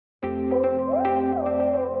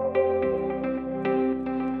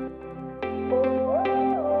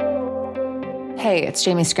Hey, it's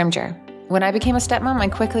Jamie Scrimger. When I became a stepmom, I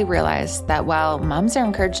quickly realized that while moms are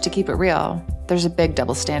encouraged to keep it real, there's a big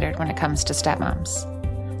double standard when it comes to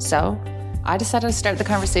stepmoms. So I decided to start the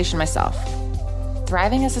conversation myself.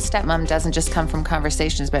 Thriving as a stepmom doesn't just come from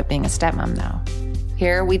conversations about being a stepmom, though.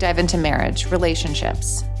 Here we dive into marriage,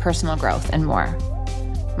 relationships, personal growth, and more.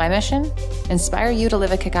 My mission? Inspire you to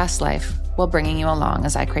live a kick-ass life while bringing you along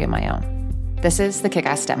as I create my own. This is the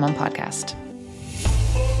Kick-Ass Stepmom Podcast.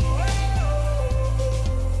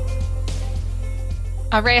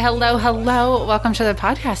 All right, hello. Welcome to the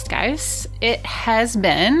podcast, guys. It has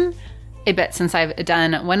been a bit since I've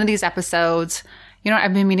done one of these episodes. You know,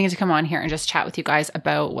 I've been meaning to come on here and just chat with you guys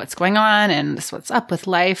about what's going on and what's up with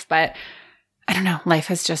life, but I don't know, life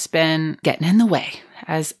has just been getting in the way,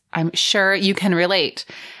 as I'm sure you can relate.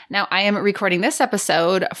 Now, I am recording this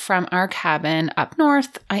episode from our cabin up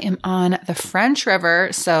north. I am on the French River,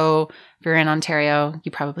 so if you're in Ontario,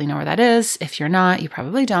 you probably know where that is. If you're not, you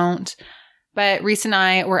probably don't. But Reese and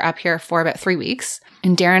I were up here for about 3 weeks,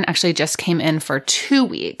 and Darren actually just came in for 2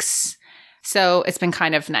 weeks. So it's been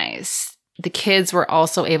kind of nice. The kids were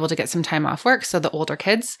also able to get some time off work, so the older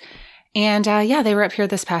kids. And they were up here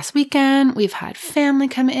this past weekend. We've had family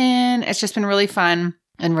come in. It's just been really fun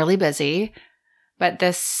and really busy. But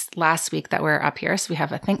this last week that we're up here, so we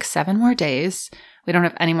have, I think, 7 more days. We don't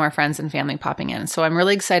have any more friends and family popping in. So I'm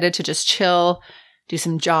really excited to just chill, do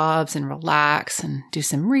some jobs and relax and do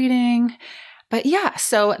some reading. But yeah,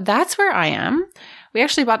 so that's where I am. We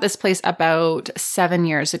actually bought this place about 7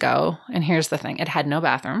 years ago. And here's the thing. It had no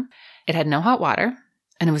bathroom. It had no hot water.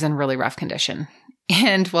 And it was in really rough condition.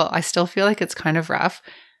 And well, I still feel like it's kind of rough.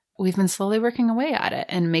 We've been slowly working away at it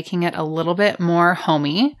and making it a little bit more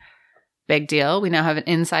homey. Big deal. We now have an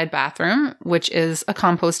inside bathroom, which is a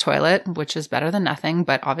compost toilet, which is better than nothing,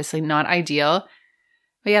 but obviously not ideal.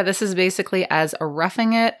 But yeah, this is basically as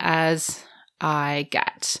roughing it as I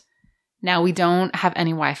get. Now, we don't have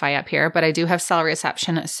any Wi-Fi up here, but I do have cell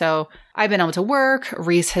reception. So I've been able to work.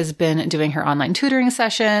 Reese has been doing her online tutoring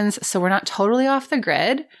sessions. So we're not totally off the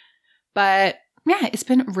grid. But yeah, it's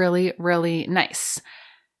been really, really nice.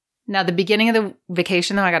 Now, the beginning of the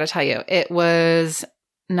vacation, though, I got to tell you, it was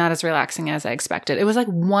not as relaxing as I expected. It was like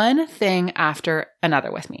one thing after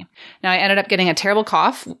another with me. Now, I ended up getting a terrible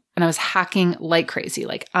cough and I was hacking like crazy,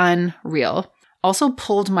 like unreal. Also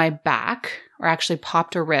pulled my back, or actually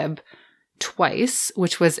popped a rib twice,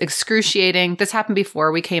 which was excruciating. This happened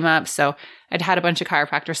before we came up. So I'd had a bunch of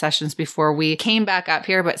chiropractor sessions before we came back up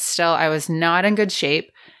here, but still I was not in good shape.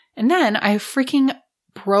 And then I freaking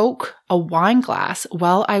broke a wine glass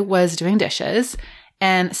while I was doing dishes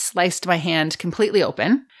and sliced my hand completely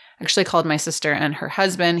open. Actually called my sister and her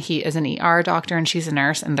husband. He is an ER doctor and she's a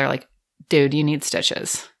nurse. And they're like, dude, you need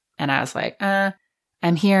stitches. And I was like,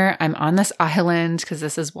 I'm here. I'm on this island because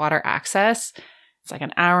this is water access. It's like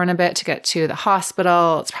an hour and a bit to get to the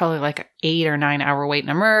hospital. It's probably like an 8 or 9 hour wait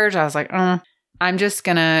and emerge. I was like, I'm just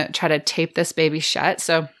going to try to tape this baby shut.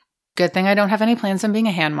 So good thing I don't have any plans on being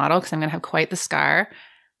a hand model because I'm going to have quite the scar.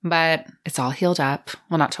 But it's all healed up.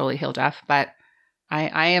 Well, not totally healed up, but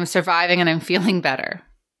I am surviving and I'm feeling better.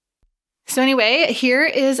 So anyway, here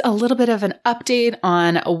is a little bit of an update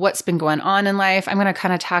on what's been going on in life. I'm going to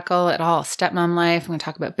kind of tackle it all, stepmom life. I'm going to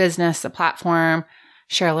talk about business, the platform,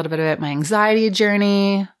 share a little bit about my anxiety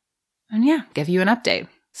journey, and yeah, give you an update.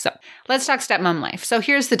 So let's talk stepmom life. So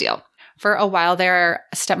here's the deal. For a while there,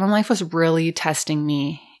 stepmom life was really testing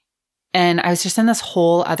me. And I was just in this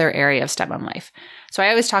whole other area of stepmom life. So I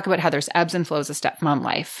always talk about how there's ebbs and flows of stepmom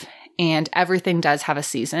life. And everything does have a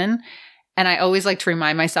season. And I always like to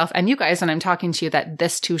remind myself and you guys when I'm talking to you that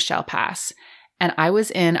this too shall pass. And I was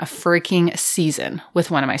in a freaking season with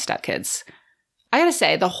one of my stepkids. I gotta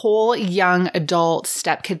say, the whole young adult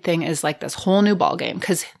stepkid thing is like this whole new ballgame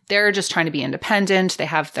because they're just trying to be independent. They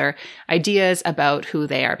have their ideas about who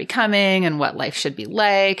they are becoming and what life should be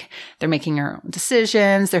like. They're making their own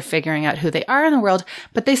decisions. They're figuring out who they are in the world,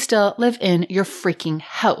 but they still live in your freaking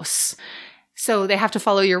house. So they have to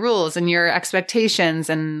follow your rules and your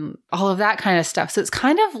expectations and all of that kind of stuff. So it's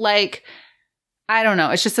kind of like, I don't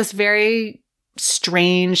know, it's just this very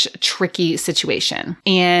strange, tricky situation.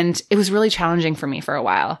 And it was really challenging for me for a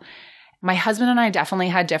while. My husband and I definitely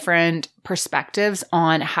had different perspectives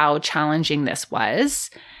on how challenging this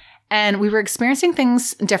was. And we were experiencing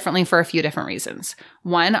things differently for a few different reasons.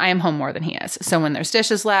 One, I am home more than he is. So when there's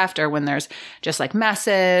dishes left or when there's just like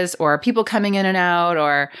messes or people coming in and out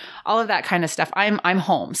or all of that kind of stuff, I'm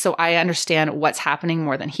home. So I understand what's happening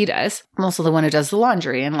more than he does. I'm also the one who does the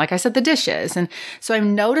laundry and, like I said, the dishes. And so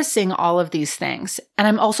I'm noticing all of these things. And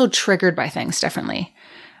I'm also triggered by things differently.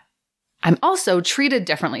 I'm also treated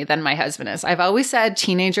differently than my husband is. I've always said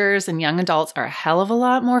teenagers and young adults are a hell of a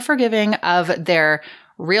lot more forgiving of their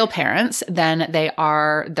real parents than they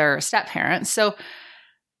are their step parents. So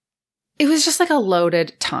it was just like a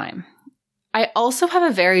loaded time. I also have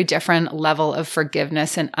a very different level of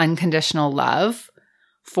forgiveness and unconditional love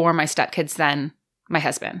for my stepkids than my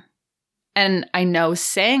husband. And I know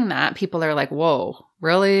saying that people are like, whoa,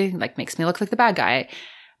 really? Like makes me look like the bad guy.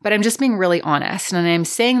 But I'm just being really honest. And I'm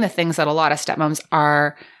saying the things that a lot of stepmoms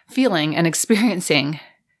are feeling and experiencing.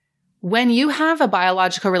 When you have a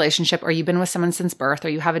biological relationship, or you've been with someone since birth, or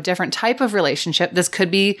you have a different type of relationship, this could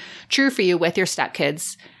be true for you with your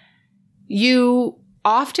stepkids, you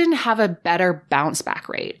often have a better bounce back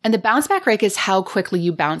rate. And the bounce back rate is how quickly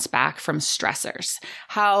you bounce back from stressors,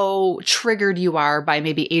 how triggered you are by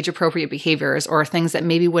maybe age appropriate behaviors or things that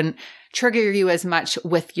maybe wouldn't trigger you as much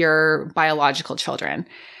with your biological children.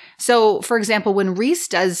 So for example, when Reese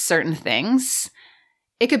does certain things,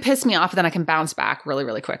 it could piss me off, then I can bounce back really,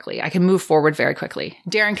 really quickly. I can move forward very quickly.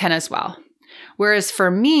 Darren can as well. Whereas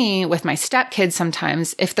for me, with my stepkids,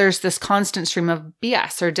 sometimes if there's this constant stream of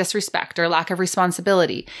BS or disrespect or lack of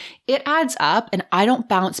responsibility, it adds up and I don't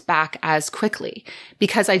bounce back as quickly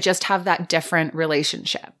because I just have that different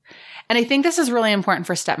relationship. And I think this is really important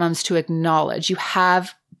for stepmoms to acknowledge. You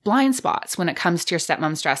have blind spots when it comes to your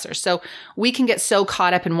stepmom stressors. So we can get so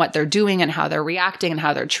caught up in what they're doing and how they're reacting and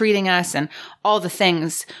how they're treating us and all the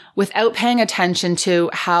things without paying attention to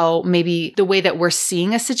how maybe the way that we're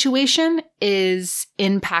seeing a situation is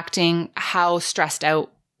impacting how stressed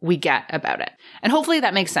out we get about it. And hopefully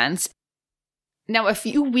that makes sense. Now, a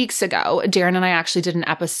few weeks ago, Darren and I actually did an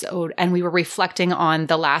episode and we were reflecting on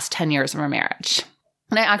the last 10 years of our marriage.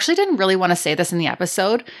 And I actually didn't really want to say this in the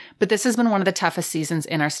episode, but this has been one of the toughest seasons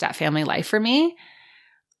in our step family life for me.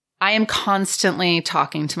 I am constantly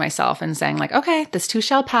talking to myself and saying like, okay, this too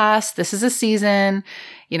shall pass. This is a season,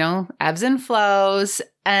 ebbs and flows.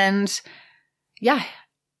 And yeah,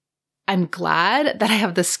 I'm glad that I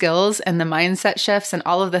have the skills and the mindset shifts and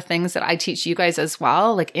all of the things that I teach you guys as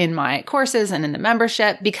well, like in my courses and in the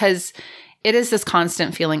membership, because it is this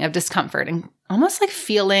constant feeling of discomfort and almost like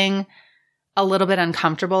feeling a little bit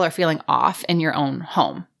uncomfortable or feeling off in your own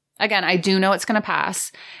home. Again, I do know it's going to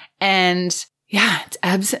pass. And yeah, it's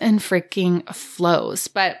ebbs and freaking flows.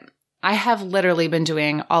 But I have literally been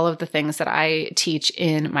doing all of the things that I teach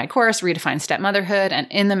in my course, Redefine Stepmotherhood, and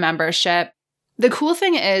in the membership. The cool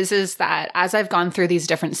thing is that as I've gone through these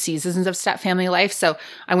different seasons of step family life, so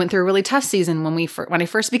I went through a really tough season when I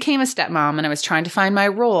first became a stepmom and I was trying to find my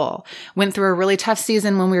role. Went through a really tough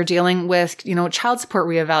season when we were dealing with, child support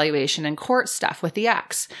reevaluation and court stuff with the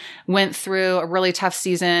ex. Went through a really tough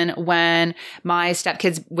season when my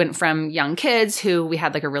stepkids went from young kids who we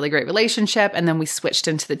had like a really great relationship, and then we switched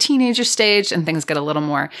into the teenager stage and things get a little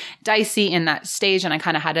more dicey in that stage, and I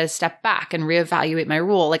kind of had to step back and reevaluate my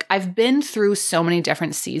role. Like I've been through so many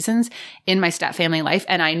different seasons in my step family life.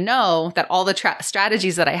 And I know that all the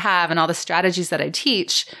strategies that I have and all the strategies that I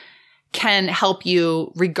teach can help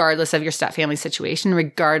you regardless of your step family situation,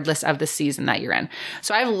 regardless of the season that you're in.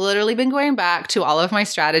 So I've literally been going back to all of my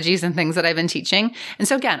strategies and things that I've been teaching. And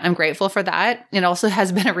so again, I'm grateful for that. It also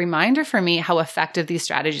has been a reminder for me how effective these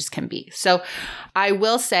strategies can be. So I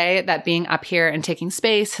will say that being up here and taking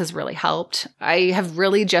space has really helped. I have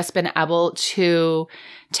really just been able to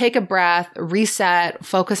take a breath, reset,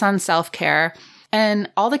 focus on self-care.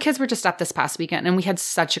 And all the kids were just up this past weekend and we had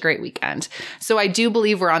such a great weekend. So I do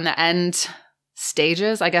believe we're on the end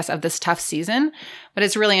stages, I guess, of this tough season. But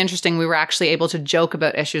it's really interesting. We were actually able to joke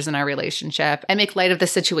about issues in our relationship and make light of the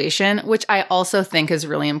situation, which I also think is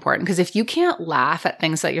really important. Because if you can't laugh at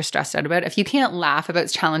things that you're stressed out about, if you can't laugh about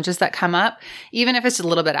challenges that come up, even if it's a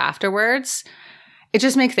little bit afterwards, it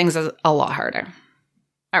just makes things a lot harder.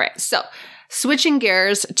 All right. So switching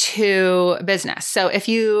gears to business. So if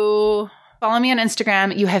you follow me on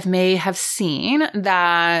Instagram, you may have seen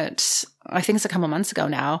that, I think it's a couple months ago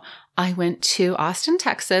now, I went to Austin,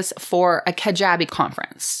 Texas for a Kajabi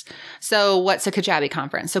conference. So what's a Kajabi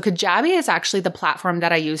conference? So Kajabi is actually the platform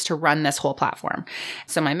that I use to run this whole platform.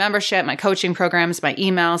 So my membership, my coaching programs, my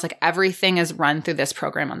emails, like everything is run through this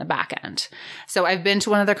program on the back end. So I've been to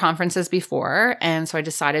one of their conferences before, and so I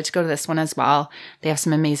decided to go to this one as well. They have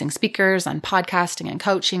some amazing speakers on podcasting and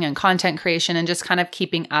coaching and content creation and just kind of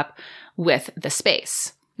keeping up with the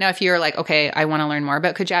space. Now, if you're like, okay, I want to learn more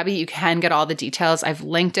about Kajabi, you can get all the details. I've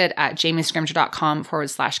linked it at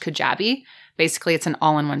jamiescrimger.com/Kajabi. Basically, it's an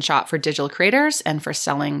all-in-one shop for digital creators and for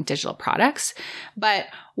selling digital products. But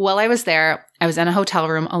while I was there, I was in a hotel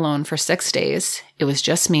room alone for 6 days. It was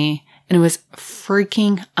just me, and it was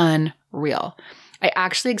freaking unreal. I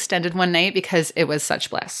actually extended one night because it was such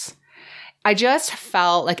bliss. I just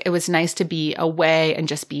felt like it was nice to be away and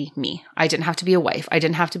just be me. I didn't have to be a wife. I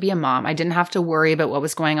didn't have to be a mom. I didn't have to worry about what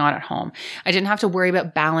was going on at home. I didn't have to worry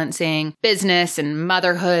about balancing business and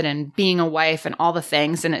motherhood and being a wife and all the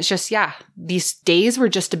things. And it's just, these days were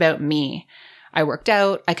just about me. I worked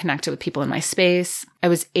out. I connected with people in my space. I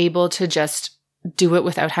was able to just do it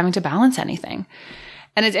without having to balance anything.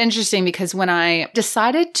 And it's interesting because when I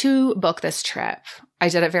decided to book this trip, I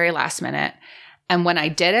did it very last minute. And when I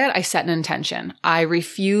did it, I set an intention. I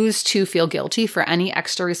refused to feel guilty for any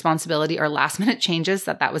extra responsibility or last minute changes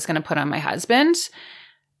that was going to put on my husband,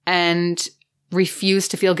 and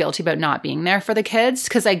refused to feel guilty about not being there for the kids.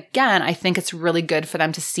 Because again, I think it's really good for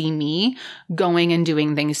them to see me going and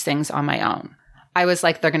doing these things on my own. I was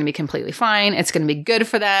like, they're going to be completely fine. It's going to be good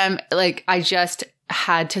for them. Like, I just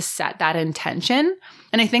had to set that intention.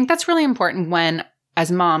 And I think that's really important when,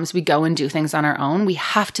 as moms, we go and do things on our own. We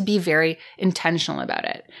have to be very intentional about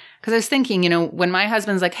it. Because I was thinking, when my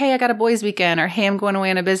husband's like, hey, I got a boys' weekend, or hey, I'm going away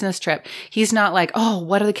on a business trip, he's not like, oh,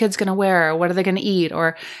 what are the kids going to wear? Or what are they going to eat?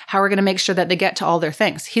 Or how are we going to make sure that they get to all their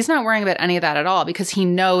things? He's not worrying about any of that at all because he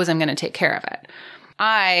knows I'm going to take care of it.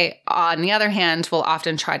 I, on the other hand, will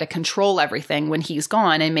often try to control everything when he's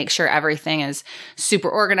gone and make sure everything is super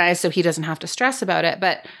organized so he doesn't have to stress about it.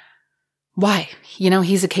 But why?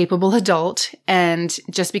 He's a capable adult, and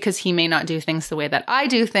just because he may not do things the way that I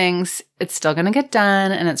do things, it's still going to get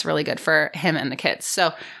done, and it's really good for him and the kids.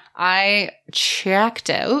 So I checked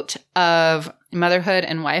out of motherhood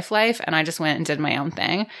and wife life, and I just went and did my own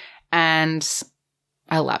thing, and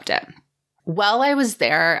I loved it. While I was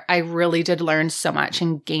there, I really did learn so much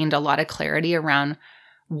and gained a lot of clarity around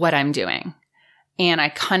what I'm doing. And I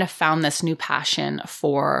kind of found this new passion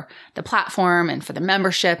for the platform and for the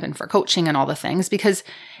membership and for coaching and all the things. Because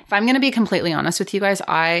if I'm going to be completely honest with you guys,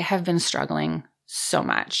 I have been struggling so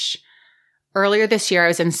much. Earlier this year, I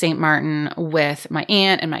was in St. Martin with my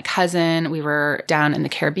aunt and my cousin. We were down in the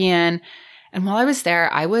Caribbean. And while I was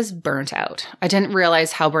there, I was burnt out. I didn't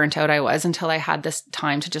realize how burnt out I was until I had this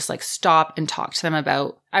time to just stop and talk to them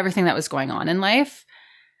about everything that was going on in life.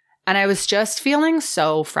 And I was just feeling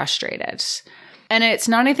so frustrated. And it's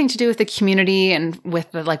not anything to do with the community and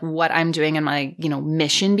with the, what I'm doing and my,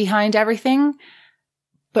 mission behind everything.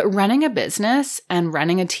 But running a business and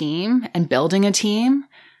running a team and building a team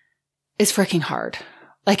is freaking hard.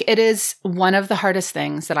 It is one of the hardest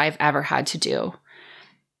things that I've ever had to do.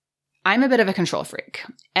 I'm a bit of a control freak,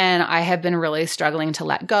 and I have been really struggling to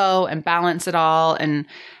let go and balance it all. And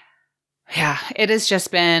it has just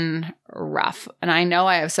been rough. And I know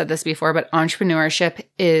I have said this before, but entrepreneurship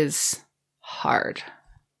is hard.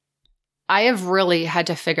 I have really had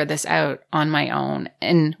to figure this out on my own.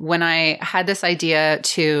 And when I had this idea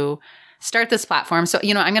to start this platform, so,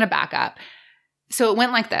 I'm going to back up. So it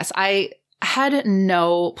went like this. I had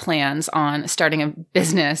no plans on starting a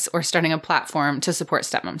business or starting a platform to support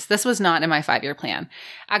stepmoms. This was not in my 5-year plan.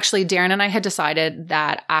 Actually, Darren and I had decided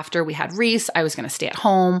that after we had Reese, I was going to stay at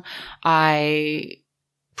home. I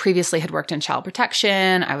previously had worked in child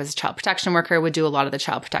protection. I was a child protection worker, would do a lot of the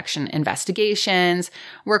child protection investigations,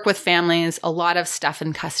 work with families, a lot of stuff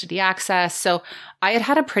in custody access. So I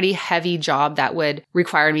had a pretty heavy job that would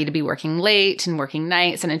require me to be working late and working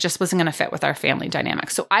nights, and it just wasn't going to fit with our family dynamic.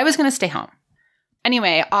 So I was going to stay home.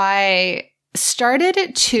 Anyway, I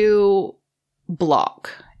started to blog.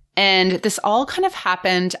 And this all kind of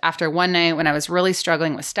happened after one night when I was really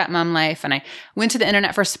struggling with stepmom life. And I went to the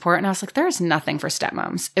internet for support, and I was like, there's nothing for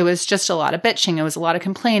stepmoms. It was just a lot of bitching. It was a lot of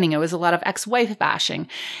complaining. It was a lot of ex-wife bashing.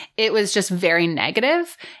 It was just very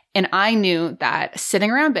negative. And I knew that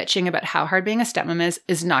sitting around bitching about how hard being a stepmom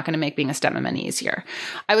is not going to make being a stepmom any easier.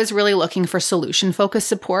 I was really looking for solution-focused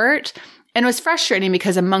support. And it was frustrating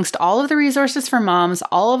because amongst all of the resources for moms,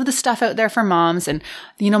 all of the stuff out there for moms, and,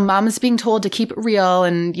 moms being told to keep it real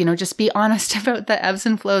and, just be honest about the ebbs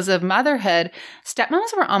and flows of motherhood,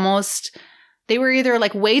 stepmoms were they were either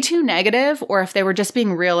way too negative, or if they were just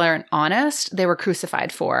being real and honest, they were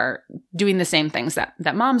crucified for doing the same things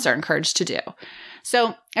that moms are encouraged to do.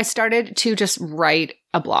 So I started to just write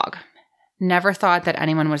a blog. Never thought that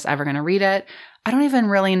anyone was ever going to read it. I don't even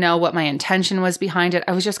really know what my intention was behind it.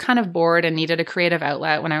 I was just kind of bored and needed a creative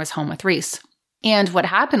outlet when I was home with Reese. And what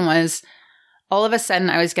happened was, all of a sudden,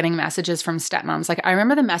 I was getting messages from stepmoms. I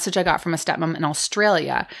remember the message I got from a stepmom in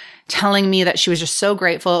Australia telling me that she was just so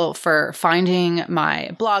grateful for finding my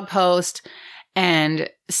blog post and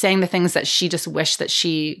saying the things that she just wished that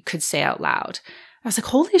she could say out loud. I was like,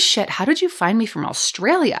 holy shit, how did you find me from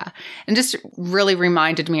Australia? And just really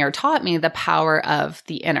reminded me or taught me the power of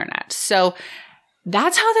the internet. So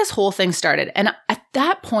that's how this whole thing started. And at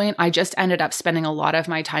that point, I just ended up spending a lot of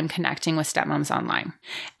my time connecting with stepmoms online.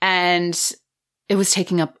 And it was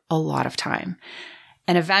taking up a lot of time.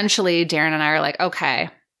 And eventually, Darren and I are like, okay,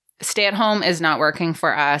 stay at home is not working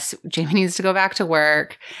for us. Jamie needs to go back to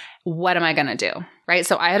work. What am I going to do? Right?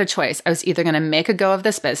 So I had a choice. I was either going to make a go of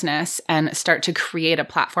this business and start to create a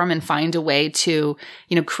platform and find a way to,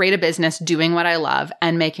 create a business doing what I love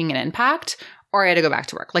and making an impact, or I had to go back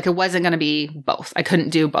to work. Like it wasn't going to be both. I couldn't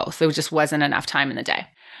do both. There just wasn't enough time in the day.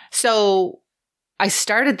 So I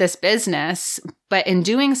started this business, but in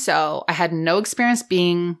doing so, I had no experience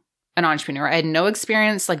being an entrepreneur. I had no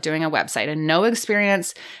experience like doing a website and no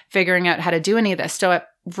experience figuring out how to do any of this. So I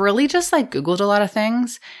really just like Googled a lot of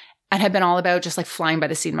things and had been all about just like flying by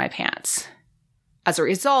the seat of my pants. As a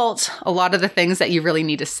result, a lot of the things that you really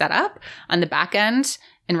need to set up on the back end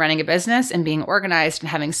in running a business and being organized and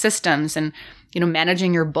having systems and,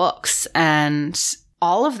 managing your books and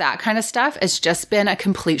all of that kind of stuff has just been a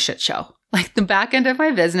complete shit show. Like the back end of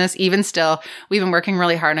my business, even still, we've been working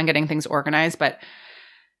really hard on getting things organized, but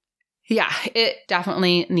yeah, it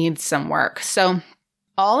definitely needs some work. So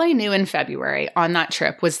all I knew in February on that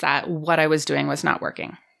trip was that what I was doing was not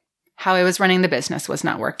working. How I was running the business was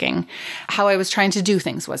not working. How I was trying to do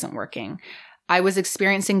things wasn't working. I was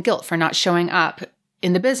experiencing guilt for not showing up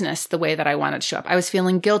in the business the way that I wanted to show up. I was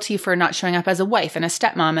feeling guilty for not showing up as a wife and a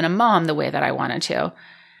stepmom and a mom the way that I wanted to.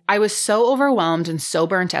 I was so overwhelmed and so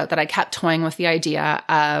burnt out that I kept toying with the idea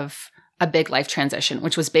of a big life transition,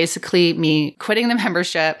 which was basically me quitting the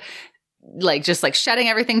membership, just shutting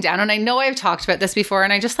everything down. And I know I've talked about this before,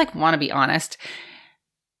 and I just want to be honest.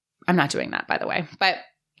 I'm not doing that, by the way, but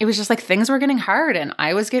it was just things were getting hard and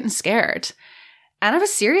I was getting scared, and I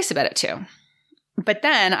was serious about it too. But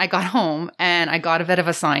then I got home and I got a bit of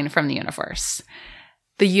a sign from the universe.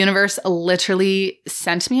 The universe literally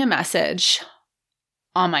sent me a message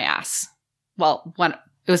on my ass. Well,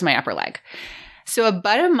 it was my upper leg. So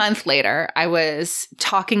about a month later, I was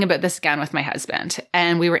talking about this again with my husband,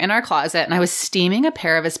 and we were in our closet and I was steaming a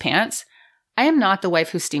pair of his pants. I am not the wife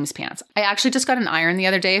who steams pants. I actually just got an iron the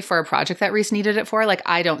other day for a project that Reese needed it for.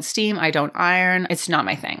 I don't steam, I don't iron. It's not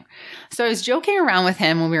my thing. So I was joking around with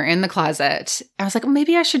him when we were in the closet. I was like, well,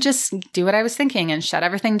 maybe I should just do what I was thinking and shut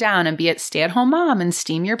everything down and be a stay-at-home mom and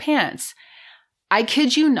steam your pants. I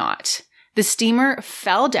kid you not. The steamer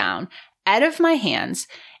fell down out of my hands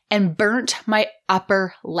and burnt my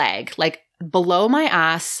upper leg, below my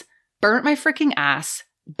ass, burnt my freaking ass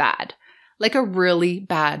bad. Like a really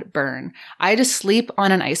bad burn. I had to sleep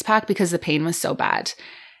on an ice pack because the pain was so bad.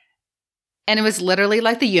 And it was literally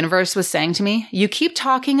like the universe was saying to me, you keep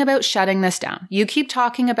talking about shutting this down. You keep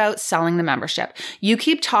talking about selling the membership. You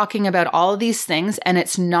keep talking about all of these things, and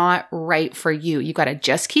it's not right for you. You got to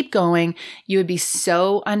just keep going. You would be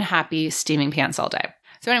so unhappy steaming pants all day.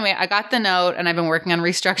 So anyway, I got the note and I've been working on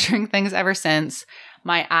restructuring things ever since.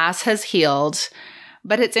 My ass has healed.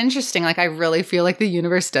 But it's interesting. I really feel like the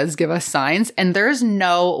universe does give us signs, and there's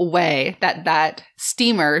no way that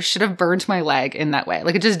steamer should have burned my leg in that way.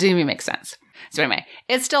 It just didn't even make sense. So anyway,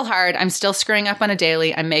 it's still hard. I'm still screwing up on a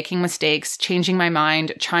daily. I'm making mistakes, changing my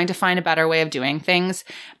mind, trying to find a better way of doing things,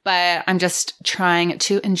 but I'm just trying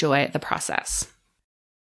to enjoy the process.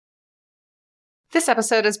 This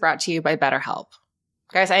episode is brought to you by BetterHelp.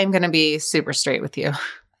 Guys, I am going to be super straight with you.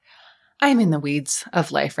 I'm in the weeds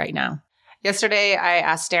of life right now. Yesterday, I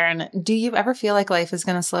asked Darren, do you ever feel like life is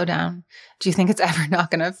going to slow down? Do you think it's ever not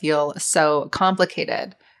going to feel so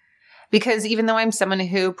complicated? Because even though I'm someone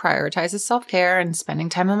who prioritizes self-care and spending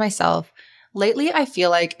time on myself, lately I feel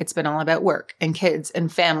like it's been all about work and kids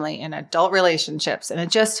and family and adult relationships, and it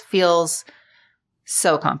just feels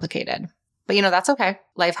so complicated. But that's okay.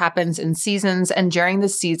 Life happens in seasons, and during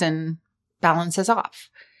this season, balance is off.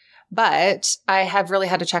 But I have really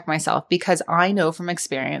had to check myself, because I know from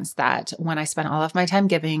experience that when I spend all of my time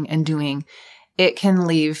giving and doing, it can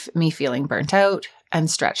leave me feeling burnt out and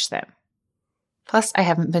stretched thin. Plus, I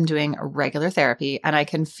haven't been doing regular therapy, and I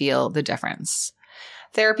can feel the difference.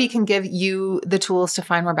 Therapy can give you the tools to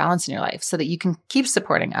find more balance in your life so that you can keep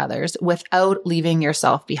supporting others without leaving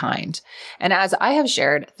yourself behind. And as I have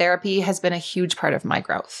shared, therapy has been a huge part of my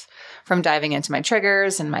growth. From diving into my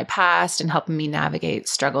triggers and my past and helping me navigate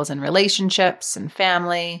struggles in relationships and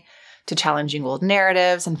family, to challenging old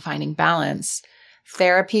narratives and finding balance,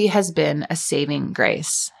 therapy has been a saving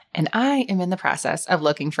grace. And I am in the process of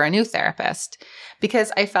looking for a new therapist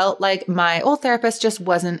because I felt like my old therapist just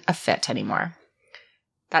wasn't a fit anymore.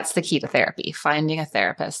 That's the key to therapy, finding a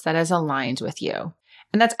therapist that is aligned with you.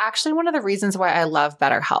 And that's actually one of the reasons why I love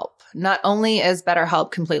BetterHelp. Not only is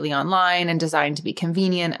BetterHelp completely online and designed to be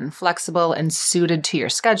convenient and flexible and suited to your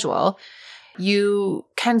schedule, You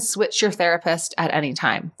can switch your therapist at any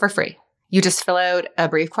time for free. You just fill out a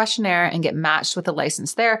brief questionnaire and get matched with a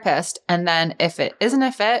licensed therapist. And then if it isn't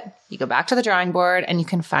a fit, you go back to the drawing board and you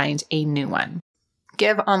can find a new one.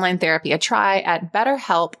 Give online therapy a try at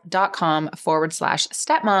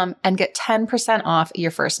betterhelp.com/stepmom and get 10% off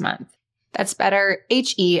your first month. That's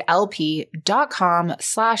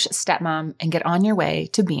betterhelp.com/stepmom and get on your way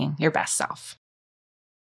to being your best self.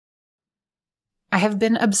 I have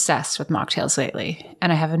been obsessed with mocktails lately,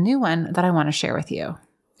 and I have a new one that I want to share with you.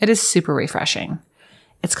 It is super refreshing.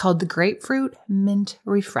 It's called the Grapefruit Mint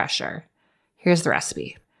Refresher. Here's the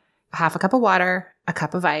recipe. 1/2 cup of water, a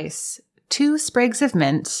cup of ice, 2 sprigs of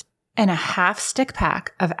mint, and a 1/2 stick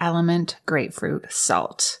pack of Element grapefruit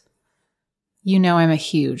salt. You know I'm a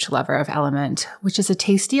huge lover of Element, which is a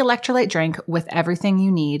tasty electrolyte drink with everything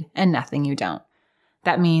you need and nothing you don't.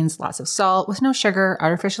 That means lots of salt with no sugar,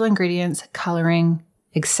 artificial ingredients, coloring,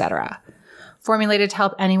 etc. Formulated to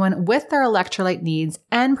help anyone with their electrolyte needs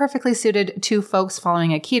and perfectly suited to folks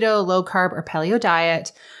following a keto, low carb, or paleo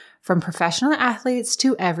diet. From professional athletes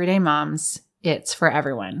to everyday moms, it's for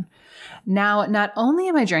everyone. Now, not only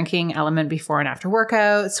am I drinking Element before and after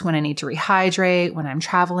workouts, when I need to rehydrate, when I'm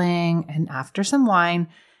traveling, and after some wine,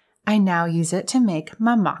 I now use it to make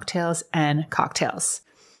my mocktails and cocktails.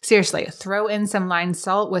 Seriously, throw in some lime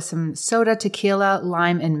salt with some soda, tequila,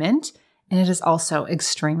 lime, and mint, and it is also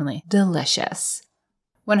extremely delicious.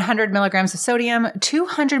 100 milligrams of sodium,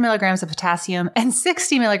 200 milligrams of potassium, and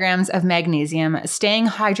 60 milligrams of magnesium. Staying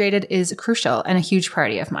hydrated is crucial and a huge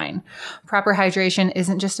priority of mine. Proper hydration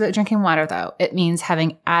isn't just about drinking water, though. It means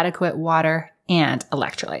having adequate water and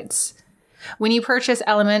electrolytes. When you purchase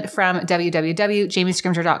Element from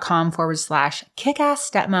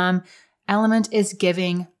www.jamiescrimger.com/kickassstepmom, Element is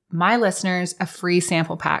giving my listeners a free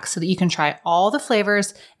sample pack so that you can try all the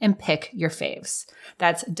flavors and pick your faves.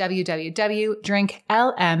 That's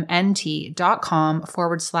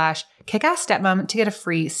www.drinklmnt.com/kickassstepmom to get a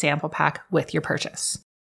free sample pack with your purchase.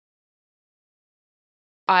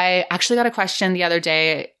 I actually got a question the other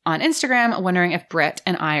day on Instagram wondering if Britt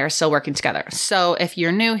and I are still working together. So if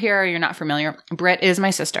you're new here or you're not familiar, Britt is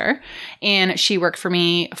my sister and she worked for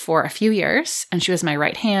me for a few years and she was my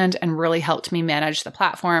right hand and really helped me manage the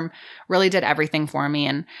platform, really did everything for me.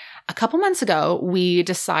 And a couple months ago, we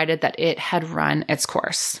decided that it had run its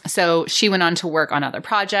course. So she went on to work on other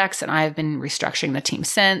projects and I've been restructuring the team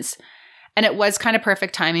since. And it was kind of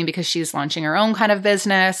perfect timing because she's launching her own kind of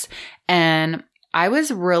business. And I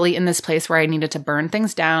was really in this place where I needed to burn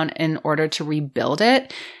things down in order to rebuild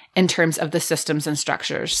it in terms of the systems and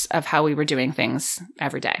structures of how we were doing things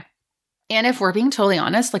every day. And if we're being totally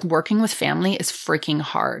honest, like working with family is freaking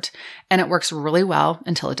hard and it works really well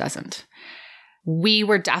until it doesn't. We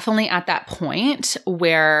were definitely at that point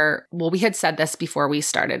where, well, we had said this before we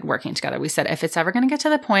started working together. We said, if it's ever going to get to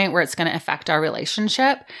the point where it's going to affect our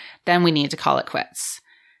relationship, then we need to call it quits.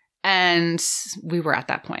 And we were at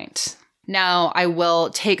that point. Now, I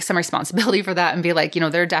will take some responsibility for that and be like,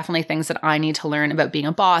 there are definitely things that I need to learn about being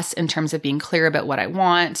a boss in terms of being clear about what I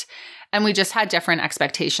want. And we just had different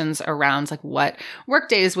expectations around like what work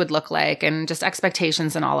days would look like and just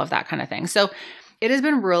expectations and all of that kind of thing. So it has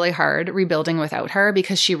been really hard rebuilding without her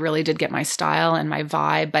because she really did get my style and my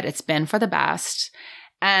vibe, but it's been for the best.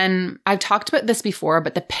 And I've talked about this before,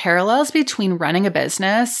 but the parallels between running a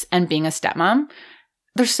business and being a stepmom,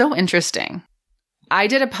 they're so interesting. I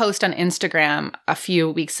did a post on Instagram a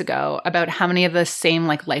few weeks ago about how many of the same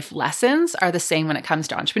like life lessons are the same when it comes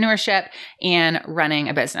to entrepreneurship and running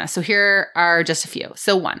a business. So here are just a few.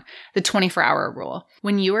 So 1, the 24-hour rule.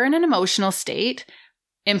 When you are in an emotional state,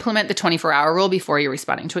 implement the 24-hour rule before you're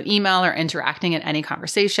responding to an email or interacting in any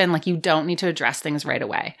conversation. Like you don't need to address things right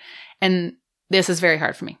away. And this is very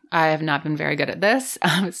hard for me. I have not been very good at this.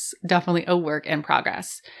 It's definitely a work in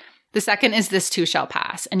progress. The second is this too shall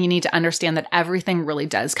pass, and you need to understand that everything really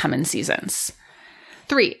does come in seasons.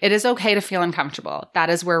 3, it is okay to feel uncomfortable. That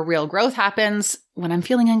is where real growth happens. When I'm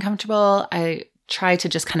feeling uncomfortable, I try to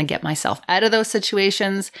just kind of get myself out of those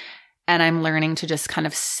situations, and I'm learning to just kind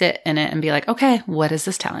of sit in it and be like, okay, what is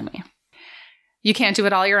this telling me? You can't do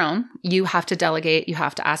it all your own. You have to delegate. You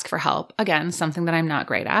have to ask for help. Again, something that I'm not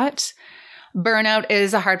great at. Burnout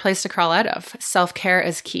is a hard place to crawl out of. Self-care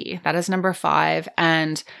is key. That is number 5.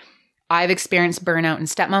 And I've experienced burnout in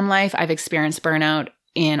stepmom life. I've experienced burnout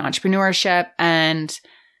in entrepreneurship. And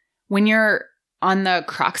when you're on the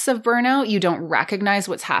crux of burnout, you don't recognize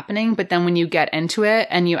what's happening. But then when you get into it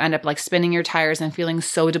and you end up like spinning your tires and feeling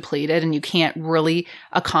so depleted and you can't really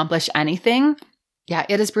accomplish anything, yeah,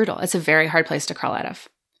 it is brutal. It's a very hard place to crawl out of.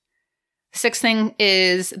 6th thing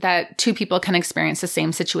is that 2 people can experience the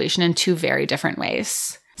same situation in 2 very different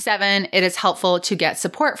ways. 7, it is helpful to get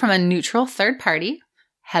support from a neutral third party.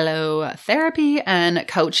 Hello, therapy and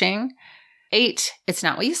coaching. 8, it's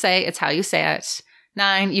not what you say, it's how you say it.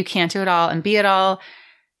 9, you can't do it all and be it all.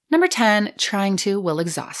 Number 10, trying to will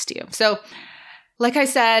exhaust you. So like I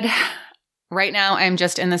said, right now I'm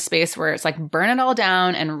just in this space where it's like burn it all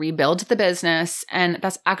down and rebuild the business. And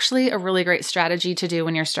that's actually a really great strategy to do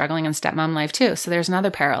when you're struggling in stepmom life too. So there's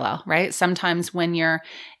another parallel, right? Sometimes when you're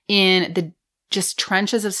in the just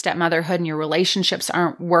trenches of stepmotherhood and your relationships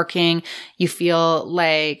aren't working, you feel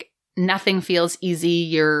like nothing feels easy,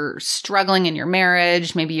 you're struggling in your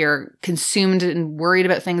marriage, maybe you're consumed and worried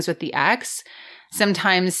about things with the ex.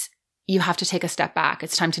 Sometimes you have to take a step back.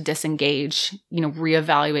 It's time to disengage,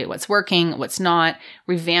 reevaluate what's working, what's not,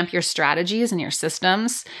 revamp your strategies and your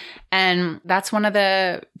systems. And that's one of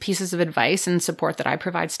the pieces of advice and support that I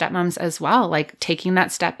provide stepmoms as well, like taking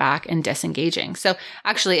that step back and disengaging. So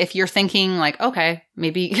actually, if you're thinking like, okay,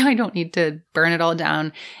 maybe I don't need to burn it all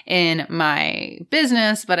down in my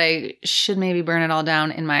business, but I should maybe burn it all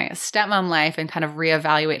down in my stepmom life and kind of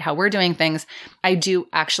reevaluate how we're doing things, I do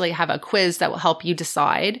actually have a quiz that will help you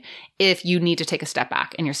decide if you need to take a step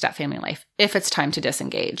back in your stepfamily life, if it's time to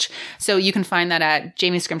disengage. So you can find that at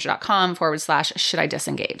jamiescrimshaw.com/should I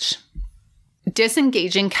disengage.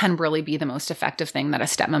 Disengaging can really be the most effective thing that a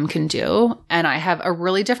stepmom can do. And I have a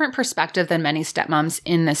really different perspective than many stepmoms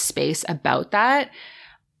in this space about that.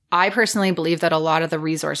 I personally believe that a lot of the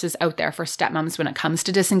resources out there for stepmoms when it comes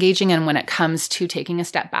to disengaging and when it comes to taking a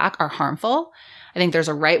step back are harmful. I think there's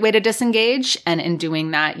a right way to disengage. And in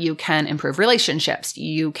doing that, you can improve relationships.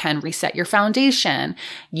 You can reset your foundation.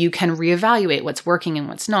 You can reevaluate what's working and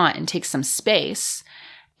what's not and take some space.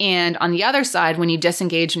 And on the other side, when you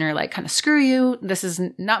disengage and you're like, kind of screw you, this is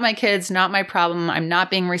not my kids, not my problem. I'm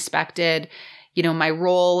not being respected. My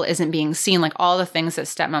role isn't being seen, like all the things that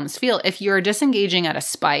stepmoms feel. If you're disengaging out of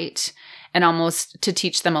spite and almost to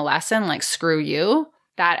teach them a lesson, like screw you,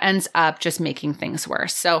 that ends up just making things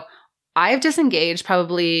worse. So I've disengaged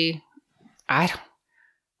probably,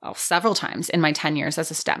 several times in my 10 years as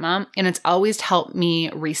a stepmom, and it's always helped me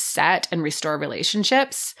reset and restore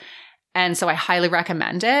relationships. And so I highly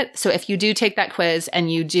recommend it. So if you do take that quiz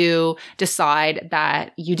and you do decide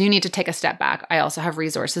that you do need to take a step back, I also have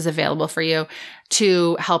resources available for you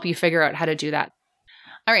to help you figure out how to do that.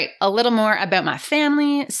 All right, a little more about my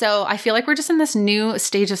family. So I feel like we're just in this new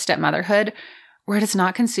stage of stepmotherhood where it is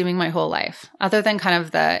not consuming my whole life, other than kind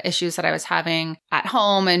of the issues that I was having at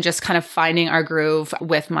home and just kind of finding our groove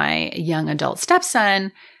with my young adult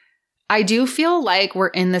stepson. I do feel like we're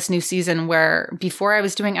in this new season where before I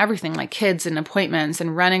was doing everything like kids and appointments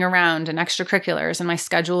and running around and extracurriculars, and my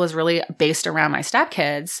schedule was really based around my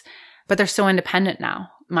stepkids, but they're so independent now.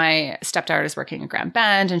 My stepdaughter is working in Grand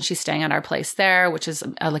Bend and she's staying at our place there, which is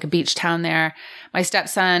like a beach town there. My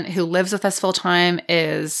stepson, who lives with us full time,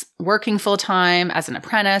 is working full time as an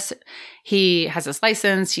apprentice. He has his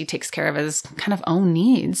license. He takes care of his kind of own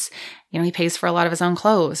needs. He pays for a lot of his own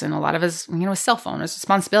clothes and a lot of his, his cell phone, his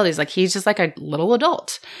responsibilities. Like he's just like a little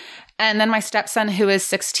adult. And then my stepson, who is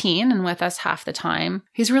 16 and with us half the time,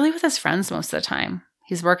 he's really with his friends most of the time.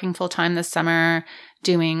 He's working full time this summer,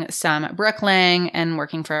 doing some bricklaying and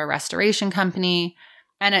working for a restoration company.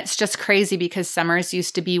 And it's just crazy because summers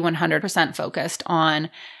used to be 100% focused on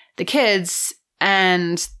the kids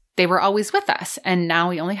and they were always with us. And now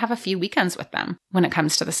we only have a few weekends with them when it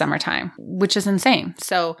comes to the summertime, which is insane.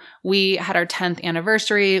 So we had our 10th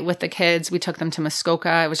anniversary with the kids. We took them to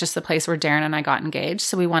Muskoka. It was just the place where Darren and I got engaged.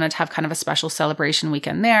 So we wanted to have kind of a special celebration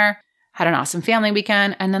weekend there, had an awesome family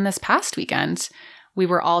weekend. And then this past weekend, we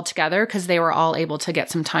were all together because they were all able to get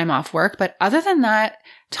some time off work. But other than that,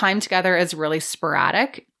 time together is really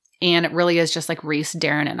sporadic. And it really is just like Reese,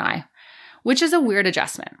 Darren, and I, which is a weird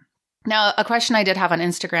adjustment. Now, a question I did have on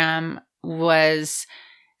Instagram was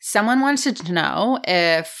someone wanted to know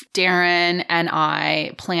if Darren and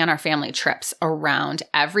I plan our family trips around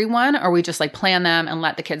everyone, or we just like plan them and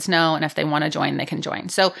let the kids know. And if they want to join, they can join.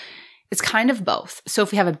 So it's kind of both. So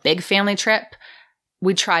if we have a big family trip,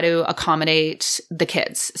 we try to accommodate the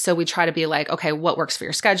kids. So we try to be like, okay, what works for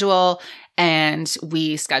your schedule? And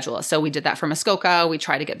we schedule. So we did that for Muskoka. We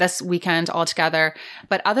try to get this weekend all together.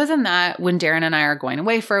 But other than that, when Darren and I are going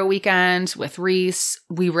away for a weekend with Reese,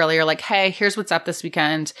 we really are like, hey, here's what's up this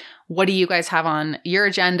weekend. What do you guys have on your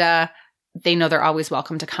agenda? They know they're always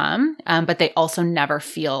welcome to come, but they also never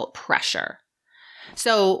feel pressure.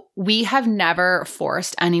 So we have never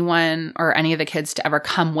forced anyone or any of the kids to ever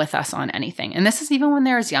come with us on anything. And this is even when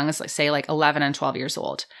they're as young as, like, say, like 11 and 12 years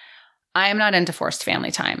old. I am not into forced family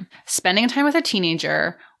time. Spending time with a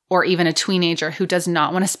teenager or even a teenager who does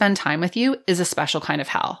not want to spend time with you is a special kind of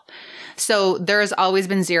hell. So there has always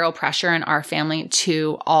been zero pressure in our family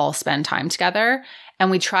to all spend time together,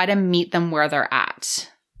 and we try to meet them where they're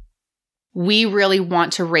at. We really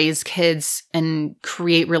want to raise kids and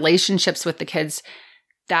create relationships with the kids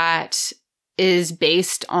that is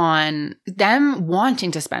based on them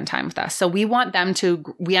wanting to spend time with us. So we want them to,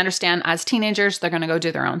 we understand as teenagers, they're going to go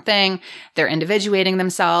do their own thing. They're individuating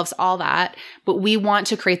themselves, all that. But we want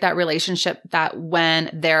to create that relationship that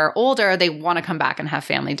when they're older, they want to come back and have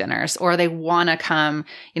family dinners, or they want to come,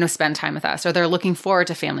 spend time with us, or they're looking forward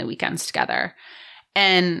to family weekends together.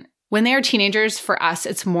 And when they are teenagers, for us,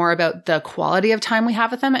 it's more about the quality of time we have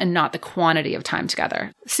with them and not the quantity of time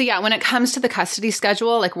together. So yeah, when it comes to the custody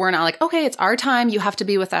schedule, we're not like, okay, it's our time. You have to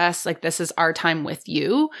be with us. This is our time with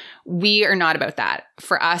you. We are not about that.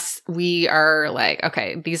 For us, we are like,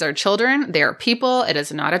 okay, these are children. They are people. It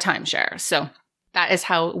is not a timeshare. So that is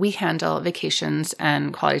how we handle vacations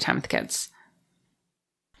and quality time with kids.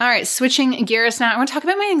 All right, switching gears now, I want to talk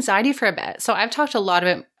about my anxiety for a bit. So I've talked a lot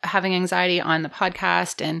about having anxiety on the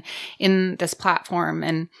podcast and in this platform,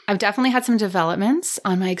 and I've definitely had some developments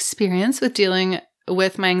on my experience with dealing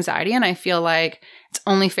with my anxiety, and I feel like it's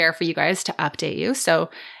only fair for you guys to update you. So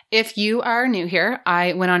if you are new here,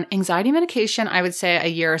 I went on anxiety medication, I would say a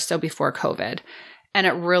year or so before COVID, and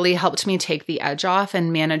it really helped me take the edge off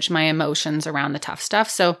and manage my emotions around the tough stuff.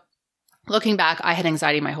 So looking back, I had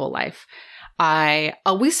anxiety my whole life. I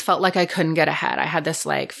always felt like I couldn't get ahead. I had this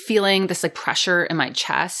feeling, this pressure in my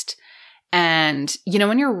chest. And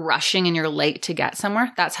when you're rushing and you're late to get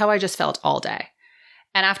somewhere, that's how I just felt all day.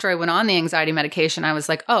 And after I went on the anxiety medication, I was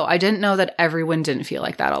like, oh, I didn't know that everyone didn't feel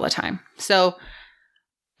like that all the time. So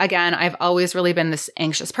again, I've always really been this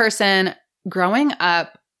anxious person. Growing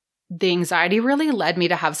up, the anxiety really led me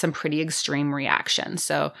to have some pretty extreme reactions.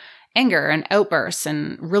 So anger and outbursts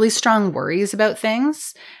and really strong worries about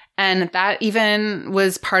things. And that even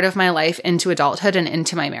was part of my life into adulthood and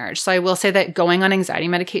into my marriage. So I will say that going on anxiety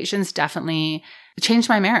medications definitely changed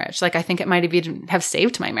my marriage. I think it might even have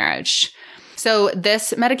saved my marriage. So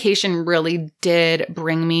this medication really did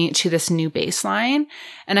bring me to this new baseline.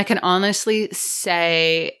 And I can honestly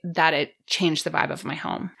say that it changed the vibe of my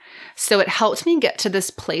home. So it helped me get to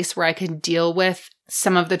this place where I could deal with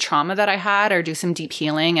some of the trauma that I had or do some deep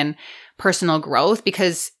healing and personal growth,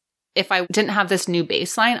 because if I didn't have this new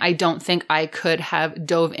baseline, I don't think I could have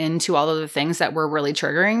dove into all of the things that were really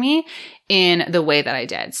triggering me in the way that I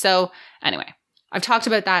did. So anyway, I've talked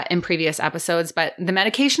about that in previous episodes, but the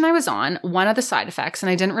medication I was on, one of the side effects, and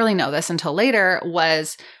I didn't really know this until later,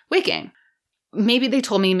 was weight gain. Maybe they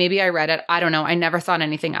told me, maybe I read it. I don't know. I never thought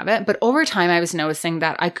anything of it. But over time, I was noticing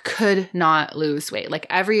that I could not lose weight.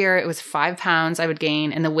 Every year, it was 5 pounds I would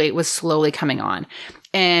gain, and the weight was slowly coming on.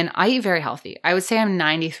 And I eat very healthy. I would say I'm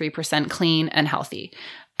 93% clean and healthy.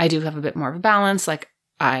 I do have a bit more of a balance.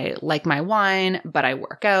 I like my wine, but I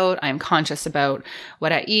work out. I'm conscious about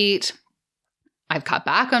what I eat. I've cut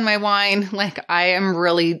back on my wine. I am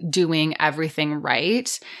really doing everything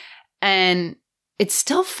right. And it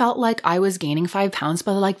still felt like I was gaining 5 pounds,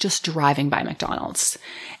 but just driving by McDonald's.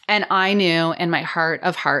 And I knew in my heart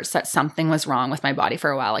of hearts that something was wrong with my body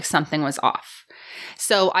for a while, something was off.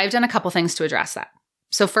 So I've done a couple things to address that.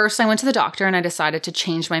 So first I went to the doctor and I decided to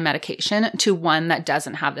change my medication to one that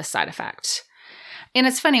doesn't have this side effect. And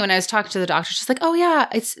it's funny, when I was talking to the doctor, she's like, oh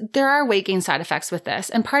yeah, there are weight gain side effects with this.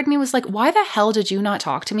 And part of me was like, why the hell did you not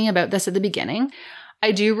talk to me about this at the beginning?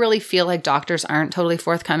 I do really feel like doctors aren't totally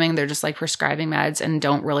forthcoming. They're just prescribing meds and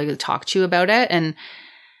don't really talk to you about it. And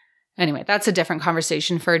anyway, that's a different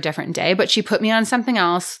conversation for a different day. But she put me on something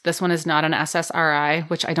else. This one is not an SSRI,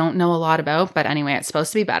 which I don't know a lot about. But anyway, it's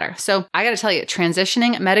supposed to be better. So I got to tell you,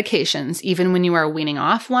 transitioning medications, even when you are weaning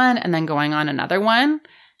off one and then going on another one,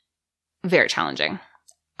 very challenging.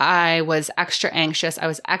 I was extra anxious. I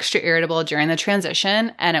was extra irritable during the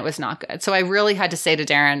transition, and it was not good. So I really had to say to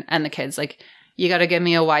Darren and the kids, you got to give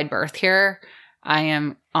me a wide berth here. I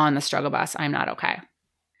am on the struggle bus. I'm not okay.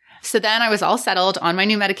 So then I was all settled on my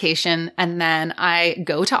new medication, and then I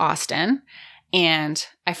go to Austin, and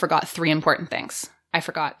I forgot 3 important things. I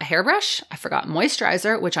forgot a hairbrush, I forgot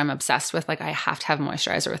moisturizer, which I'm obsessed with. I have to have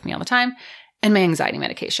moisturizer with me all the time, and my anxiety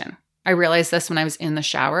medication. I realized this when I was in the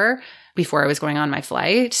shower before I was going on my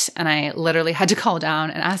flight, and I literally had to call down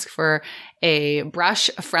and ask for a brush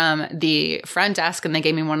from the front desk, and they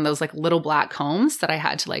gave me one of those little black combs that I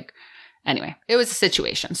had to anyway, it was a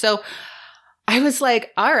situation. So I was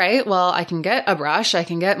like, all right, well, I can get a brush, I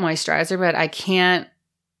can get moisturizer, but I can't,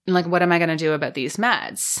 what am I going to do about these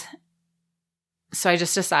meds? So I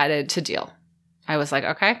just decided to deal. I was like,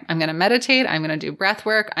 okay, I'm going to meditate. I'm going to do breath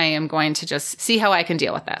work. I am going to just see how I can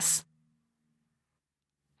deal with this.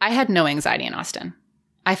 I had no anxiety in Austin.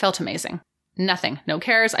 I felt amazing. Nothing, no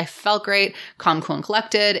cares. I felt great, calm, cool, and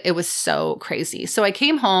collected. It was so crazy. So I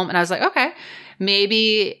came home and I was like, okay,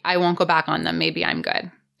 maybe I won't go back on them. Maybe I'm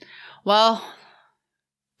good. Well,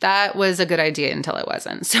 that was a good idea until it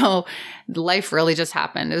wasn't. So life really just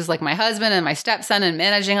happened. It was like my husband and my stepson and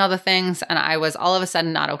managing all the things. And I was all of a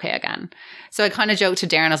sudden not okay again. So I kind of joked to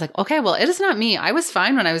Darren. I was like, okay, well, it is not me. I was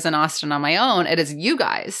fine when I was in Austin on my own. It is you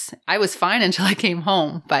guys. I was fine until I came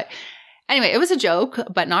home. But anyway, it was a joke,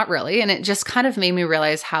 but not really. And it just kind of made me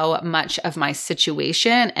realize how much of my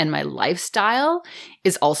situation and my lifestyle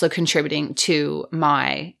is also contributing to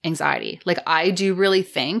my anxiety. Like, I do really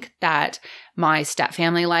think that my step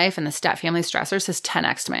family life and the step family stressors has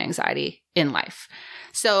 10x my anxiety in life.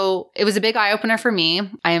 So it was a big eye opener for me.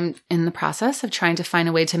 I am in the process of trying to find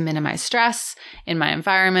a way to minimize stress in my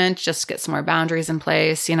environment, just get some more boundaries in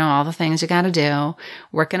place, all the things you got to do.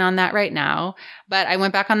 Working on that right now. But I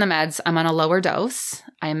went back on the meds. I'm on a lower dose.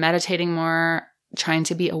 I am meditating more, trying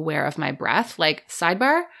to be aware of my breath. Like,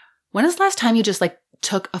 sidebar, when is the last time you just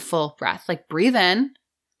took a full breath? Like, breathe in.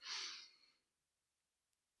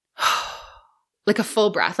 Like a full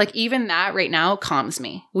breath. Like, even that right now calms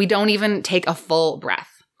me. We don't even take a full breath.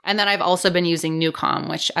 And then I've also been using New Calm,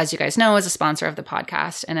 which, as you guys know, is a sponsor of the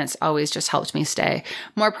podcast. And it's always just helped me stay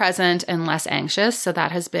more present and less anxious. So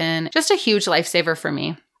that has been just a huge lifesaver for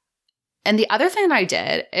me. And the other thing that I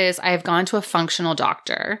did is I have gone to a functional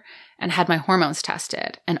doctor and had my hormones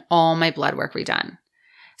tested and all my blood work redone.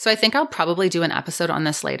 So I think I'll probably do an episode on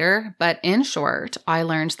this later. But in short, I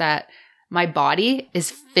learned that my body is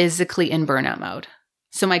physically in burnout mode.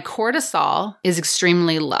 So my cortisol is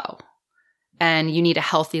extremely low and you need a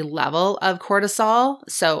healthy level of cortisol.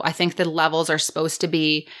 So I think the levels are supposed to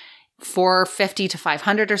be 450 to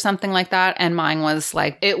 500 or something like that. And mine was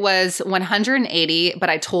it was 180, but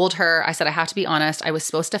I told her, I said, I have to be honest. I was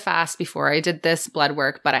supposed to fast before I did this blood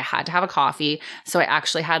work, but I had to have a coffee. So I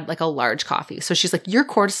actually had a large coffee. So she's like, your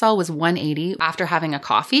cortisol was 180 after having a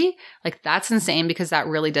coffee? That's insane because that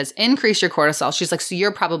really does increase your cortisol. She's like, so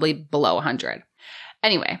you're probably below 100.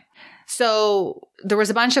 Anyway, so there was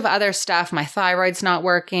a bunch of other stuff. My thyroid's not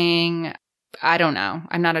working. I don't know.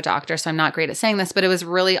 I'm not a doctor, so I'm not great at saying this, but it was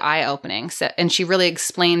really eye-opening. And she really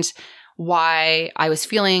explained why I was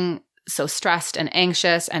feeling so stressed and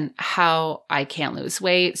anxious and how I can't lose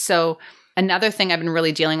weight. So another thing I've been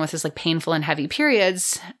really dealing with is painful and heavy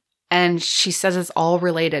periods. And she says it's all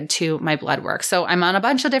related to my blood work. So I'm on a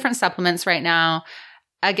bunch of different supplements right now.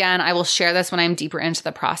 Again, I will share this when I'm deeper into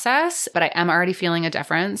the process, but I am already feeling a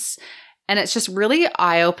difference. And it's just really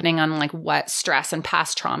eye-opening on what stress and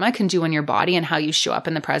past trauma can do in your body and how you show up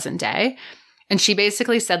in the present day. And she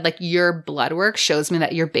basically said, your blood work shows me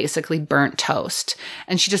that you're basically burnt toast.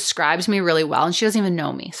 And she describes me really well. And she doesn't even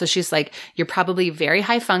know me. So she's like, you're probably very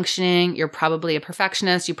high functioning. You're probably a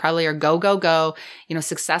perfectionist. You probably are go, go, go,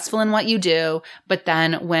 successful in what you do. But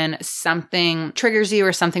then when something triggers you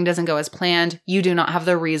or something doesn't go as planned, you do not have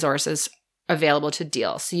the resources available to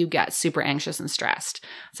deal. So you get super anxious and stressed.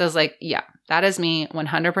 So I was like, yeah, that is me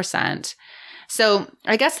 100%. So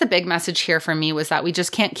I guess the big message here for me was that we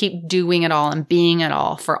just can't keep doing it all and being it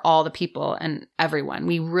all for all the people and everyone.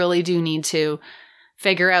 We really do need to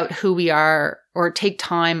figure out who we are or take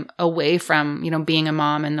time away from, being a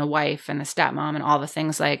mom and a wife and a stepmom and all the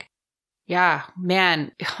things yeah,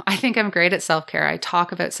 man, I think I'm great at self-care. I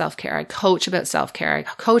talk about self-care. I coach about self-care. I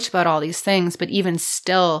coach about all these things, but even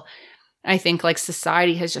still, I think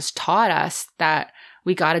society has just taught us that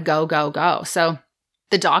we got to go, go, go. So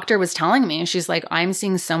the doctor was telling me, she's like, I'm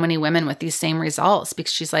seeing so many women with these same results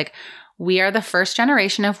because she's like, we are the first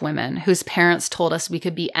generation of women whose parents told us we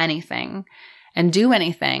could be anything and do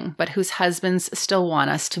anything, but whose husbands still want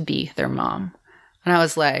us to be their mom. And I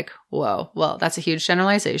was like, whoa, well, that's a huge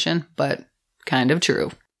generalization, but kind of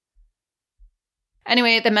true.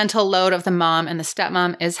 Anyway, the mental load of the mom and the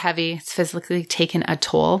stepmom is heavy. It's physically taken a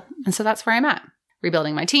toll. And so that's where I'm at.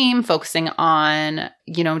 Rebuilding my team, focusing on,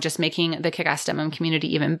 just making the Kick-Ass Stepmom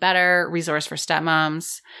community even better, resource for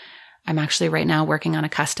stepmoms. I'm actually right now working on a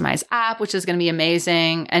customized app, which is going to be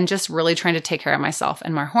amazing, and just really trying to take care of myself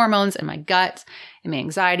and my hormones and my gut and my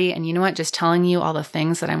anxiety. And you know what? Just telling you all the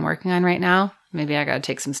things that I'm working on right now, maybe I got to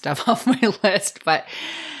take some stuff off my list. But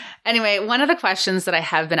anyway, one of the questions that I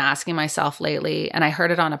have been asking myself lately, and I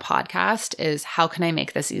heard it on a podcast, is how can I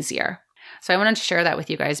make this easier? So I wanted to share that with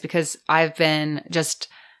you guys because I've been just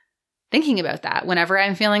thinking about that. Whenever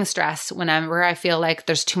I'm feeling stressed, whenever I feel like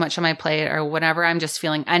there's too much on my plate, or whenever I'm just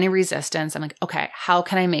feeling any resistance, I'm like, okay, how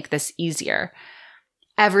can I make this easier?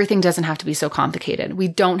 everything doesn't have to be so complicated. We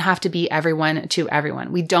don't have to be everyone to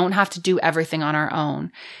everyone. We don't have to do everything on our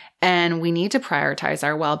own. And we need to prioritize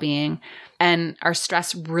our well-being. And our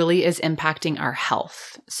stress really is impacting our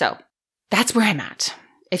health. So that's where I'm at.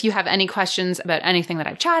 If you have any questions about anything that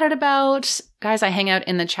I've chatted about, guys, I hang out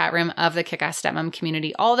in the chat room of the Kick-Ass Stepmom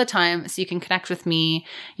community all the time. So you can connect with me.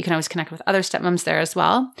 You can always connect with other stepmoms there as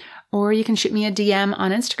well. Or you can shoot me a DM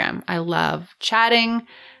on Instagram. I love chatting.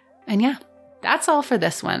 And yeah, that's all for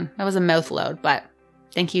this one. That was a mouth load, but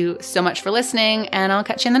thank you so much for listening, and I'll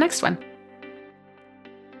catch you in the next one.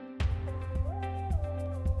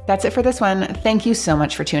 That's it for this one. Thank you so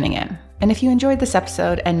much for tuning in. And if you enjoyed this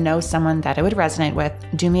episode and know someone that it would resonate with,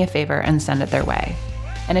 do me a favor and send it their way.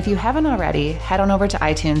 And if you haven't already, head on over to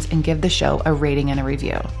iTunes and give the show a rating and a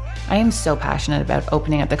review. I am so passionate about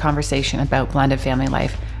opening up the conversation about blended family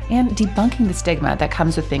life and debunking the stigma that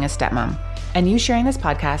comes with being a stepmom. And you sharing this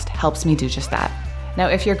podcast helps me do just that. Now,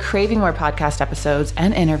 if you're craving more podcast episodes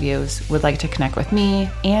and interviews, would like to connect with me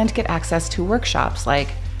and get access to workshops like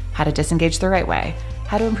how to disengage the right way,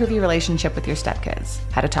 how to improve your relationship with your stepkids,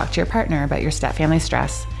 how to talk to your partner about your stepfamily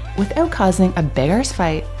stress without causing a big arse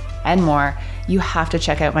fight, and more, you have to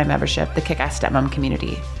check out my membership, the Kick-Ass Stepmom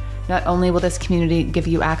community. Not only will this community give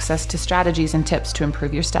you access to strategies and tips to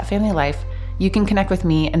improve your stepfamily life, you can connect with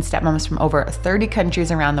me and stepmoms from over 30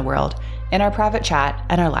 countries around the world in our private chat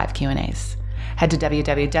and our live Q&As. Head to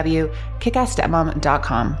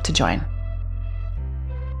www.kickassstepmom.com to join.